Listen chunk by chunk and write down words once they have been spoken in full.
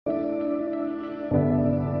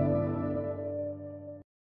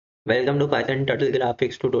Welcome to Python Turtle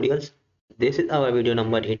Graphics tutorials. This is our video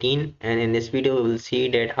number 18, and in this video we will see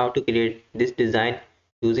that how to create this design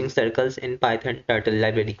using circles in Python Turtle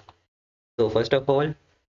library. So first of all,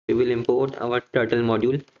 we will import our turtle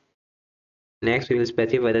module. Next we will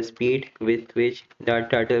specify the speed with which the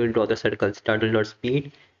turtle will draw the circles.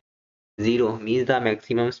 Turtle.speed 0 means the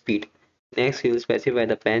maximum speed. Next we will specify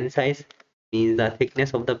the pen size, means the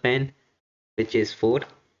thickness of the pen, which is 4.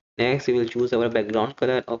 Next we will choose our background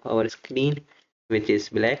color of our screen, which is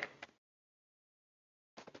black.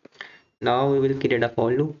 Now we will create a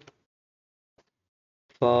for loop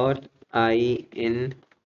for I in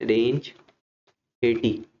range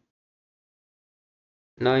 80.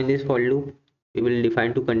 Now in this for loop we will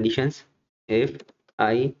define two conditions. If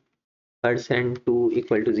I %2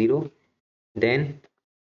 equal to 0, then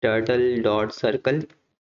turtle dot circle,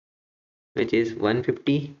 which is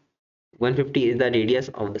 150. 150 is the radius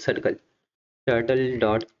of the circle. Turtle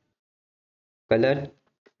dot color,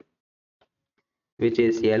 which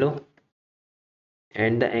is yellow,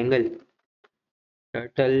 and the angle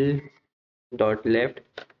turtle dot left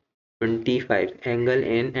 25, angle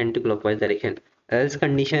in anti-clockwise direction. Else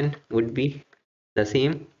condition would be the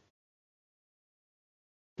same,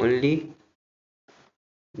 only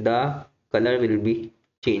the color will be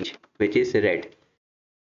changed, which is red.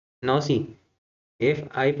 Now see, if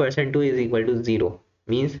I%2 is equal to 0,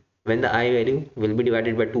 means when the I value will be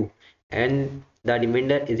divided by 2 and the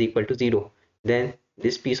remainder is equal to 0, then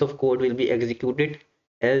this piece of code will be executed,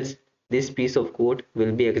 else this piece of code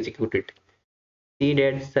will be executed. See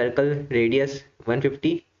that circle radius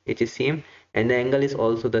 150, it is same, and the angle is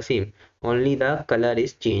also the same, only the color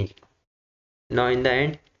is changed. Now in the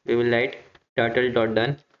end we will write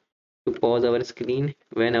turtle.done to pause our screen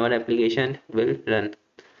when our application will run.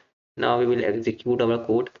 Now we will execute our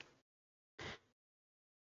code.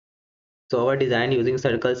 So our design using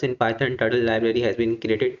circles in Python Turtle library has been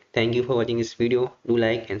created. Thank you for watching this video. Do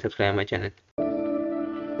like and subscribe my channel.